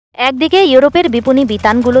একদিকে ইউরোপের বিপণী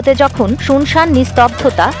বিতানগুলোতে যখন শুনশান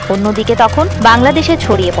নিস্তব্ধতা, অন্যদিকে তখন বাংলাদেশে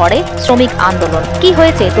ছড়িয়ে পড়ে শ্রমিক আন্দোলন। কি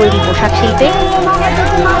হয়েছে তৈরি পোশাক শিল্পে?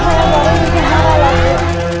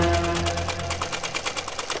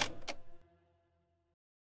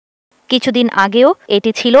 কিছুদিন আগেও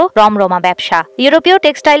এটি ছিল রমরমা ব্যবসা। ইউরোপীয়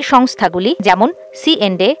টেক্সটাইল সংস্থাগুলি যেমন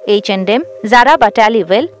C&A, H&M, জারা বা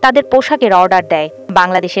ট্যালিওয়েল তাদের পোশাকের অর্ডার দেয়।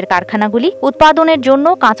 বাংলাদেশের কারখানাগুলি উৎপাদনের জন্য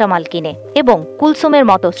কাঁচামাল কিনে এবং কুলসুমের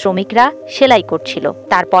মতো শ্রমিকরা সেলাই করছিল।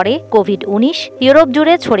 তারপরে কোভিড-19 ইউরোপ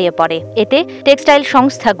জুড়ে ছড়িয়ে পড়ে। এতে টেক্সটাইল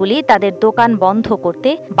সংস্থাগুলি তাদের দোকান বন্ধ করতে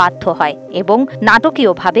বাধ্য হয় এবং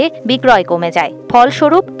নাটকীয়ভাবে বিক্রয় কমে যায়।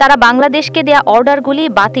 ফলস্বরূপ তারা বাংলাদেশকে দেয়া অর্ডারগুলি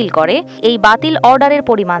বাতিল করে। এই বাতিল অর্ডারের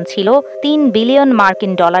পরিমাণ ছিল $3 বিলিয়ন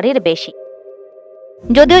বেশি।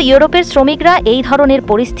 যদিও ইউরোপের শ্রমিকরা এই ধরনের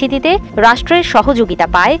পরিস্থিতিতে রাষ্ট্রের সহযোগিতা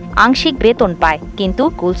পায়, আংশিক বেতন পায়, কিন্তু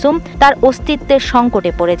কুলসুম তার অস্তিত্বের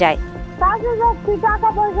সংকটে পড়ে যায়। টাকা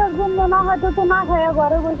পয়সার জন্য না হয়তো তো না খেয়ে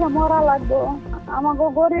ঘরে বসে মরা লাগবে। আমাকে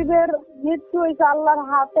গরিবের মৃত্যু হয়েছে আল্লাহর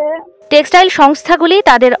হাতে। টেক্সটাইল সংস্থাগুলি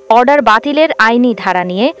তাদের অর্ডার বাতিলের আইনি ধারা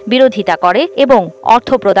নিয়ে বিরোধিতা করে এবং অর্থ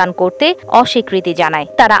প্রদান করতে অস্বীকৃতি জানায়।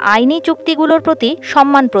 তারা আইনি চুক্তিগুলোর প্রতি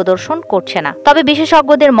সম্মান প্রদর্শন করছে না। তবে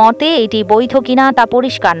বিশেষজ্ঞদের মতে এটি বৈধ কিনা তা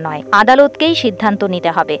পরিষ্কার নয়। আদালতকেই সিদ্ধান্ত নিতে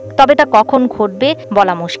হবে। তবে তা কখন ঘটবে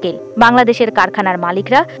বলা মুশকিল। বাংলাদেশের কারখানার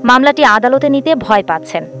মালিকরা মামলাটি আদালতে নিতে ভয়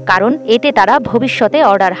পাচ্ছেন, কারণ এতে তারা ভবিষ্যতে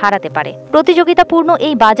অর্ডার হারাতে পারে। প্রতিযোগিতাপূর্ণ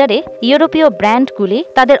এই বাজারে ইউরোপীয় ব্র্যান্ডগুলি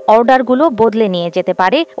তাদের অর্ডারগুলো বদলে নিয়ে যেতে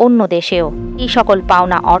পারে অন্য দেশেও। এই সকল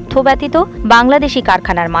পাওনা অর্থ ব্যতীত বাংলাদেশি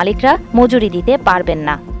কারখানার মালিকরা মজুরি দিতে পারবেন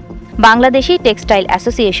না। বাংলাদেশি টেক্সটাইল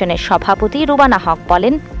অ্যাসোসিয়েশনের সভাপতি রুবানা হক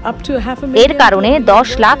বলেন, এর কারণে 10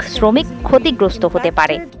 লাখ শ্রমিক ক্ষতিগ্রস্ত হতে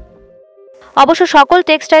পারে। অবশ্য সকল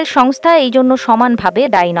টেক্সটাইল সংস্থা এই জন্য সমানভাবে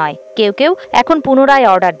দায়ী নয়। কেউ কেউ এখন পুনরায়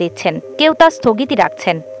অর্ডার দিচ্ছেন, কেউ তা স্থগিত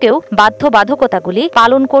রাখছেন, কেউ বাধ্যবাধকতাগুলি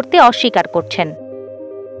পালন করতে অস্বীকার করছেন।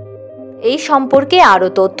 এই সম্পর্কে আরও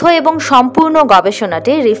তথ্য এবং সম্পূর্ণ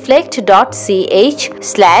গবেষণাটি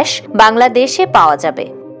reflekt.ch/বাংলাদেশে পাওয়া যাবে।